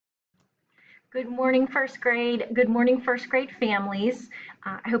Good morning, first grade. Good morning, first grade families.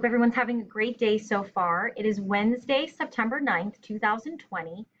 I hope everyone's having a great day so far. It is Wednesday, September 9th,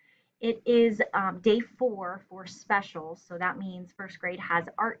 2020. It is day 4 for specials, so that means first grade has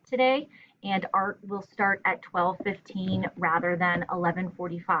art today, and art will start at 12:15 rather than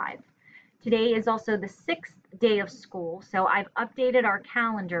 11:45. Today is also the 6th day of school, so I've updated our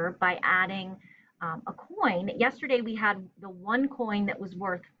calendar by adding a coin. Yesterday we had the one coin that was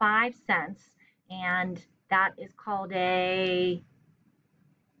worth 5 cents, and that is called a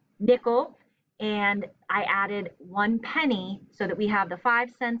nickel. And I added 1 penny so that we have the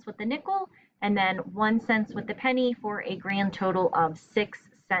 5 cents with the nickel and then 1 cent with the penny for a grand total of 6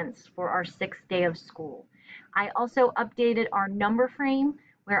 cents for our 6th day of school. I also updated our number frame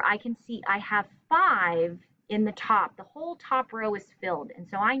where I can see I have 5 in the top. The whole top row is filled. And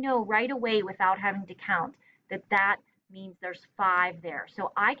so I know right away without having to count that means there's 5 there.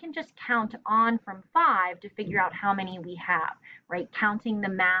 So I can just count on from 5 to figure out how many we have, right? Counting the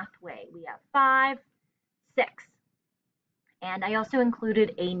math way. We have 5, 6. And I also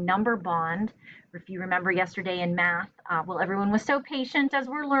included a number bond. If you remember yesterday in math, well, everyone was so patient as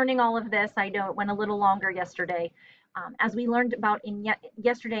we're learning all of this. I know it went a little longer yesterday. As we learned about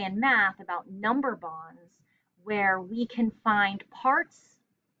yesterday in math about number bonds, where we can find parts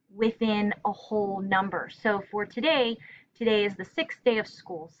within a whole number. So for today is the 6th day of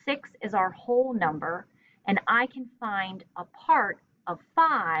school. 6 is our whole number, and I can find a part of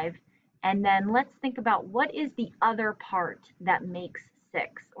 5, and then let's think about what is the other part that makes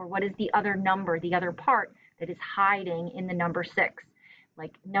 6, or what is the other number, the other part that is hiding in the number 6,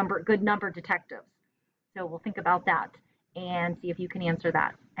 like good number detectives. So we'll think about that and see if you can answer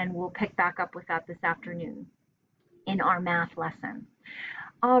that, and we'll pick back up with that this afternoon in our math lesson.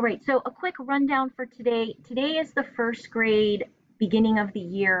 All right, so a quick rundown for today. Today is the first grade beginning of the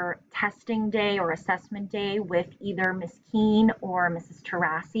year testing day or assessment day with either Miss Keene or Mrs.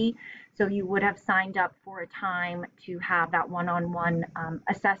 Tarasi. So you would have signed up for a time to have that one-on-one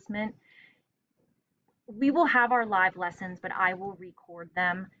assessment. We will have our live lessons, but I will record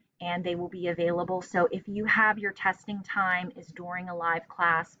them and they will be available. So if you have your testing time is during a live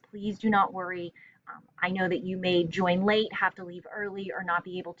class, please do not worry. I know that you may join late, have to leave early, or not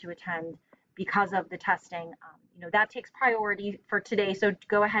be able to attend because of the testing. That takes priority for today. So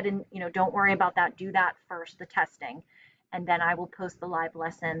go ahead and, don't worry about that. Do that first, the testing. And then I will post the live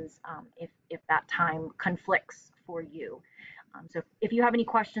lessons if that time conflicts for you. So if you have any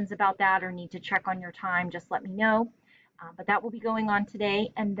questions about that or need to check on your time, just let me know. But that will be going on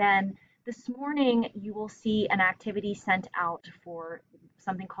today. And then this morning, you will see an activity sent out for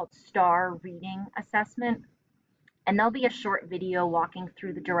something called STAR Reading Assessment. And there'll be a short video walking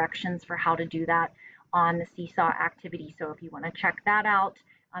through the directions for how to do that on the Seesaw activity. So if you want to check that out,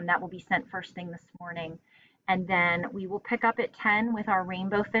 that will be sent first thing this morning. And then we will pick up at 10 with our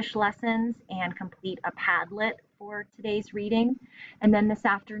rainbow fish lessons and complete a Padlet for today's reading. And then this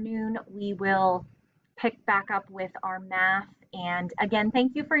afternoon, we will pick back up with our math. And again,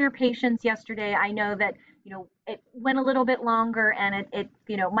 thank you for your patience yesterday. I know that, it went a little bit longer and it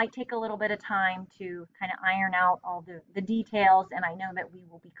might take a little bit of time to kind of iron out all the details. And I know that we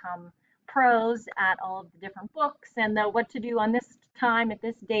will become pros at all of the different books and what to do on this time at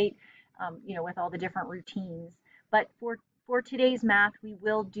this date, with all the different routines. But for today's math, we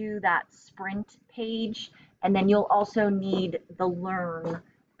will do that sprint page, and then you'll also need the Learn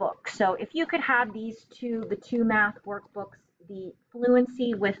book. So if you could have the two math workbooks, the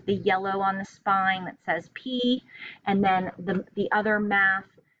Fluency with the yellow on the spine that says P, and then the other math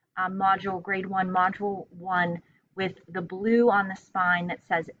module, grade 1, module 1, with the blue on the spine that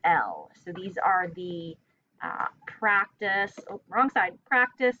says L. So these are the practice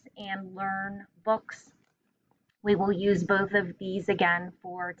and learn books. We will use both of these again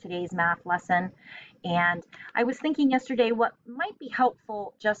for today's math lesson. And I was thinking yesterday what might be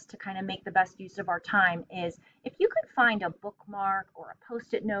helpful just to kind of make the best use of our time is if you could find a bookmark or a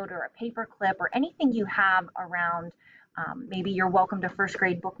Post-it note or a paper clip or anything you have around, maybe your Welcome to First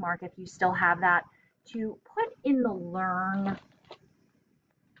Grade bookmark if you still have that, to put in the Learn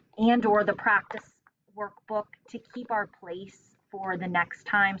and or the practice workbook to keep our place for the next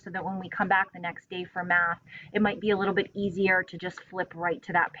time, so that when we come back the next day for math, it might be a little bit easier to just flip right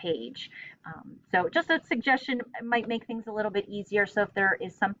to that page. So just a suggestion, it might make things a little bit easier. So if there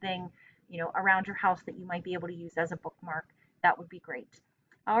is something, around your house that you might be able to use as a bookmark, that would be great.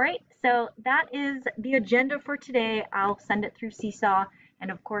 All right, so that is the agenda for today. I'll send it through Seesaw.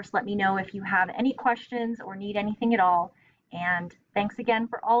 And of course, let me know if you have any questions or need anything at all. And thanks again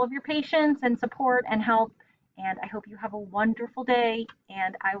for all of your patience and support and help. And I hope you have a wonderful day,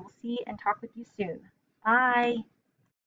 and I will see and talk with you soon. Bye.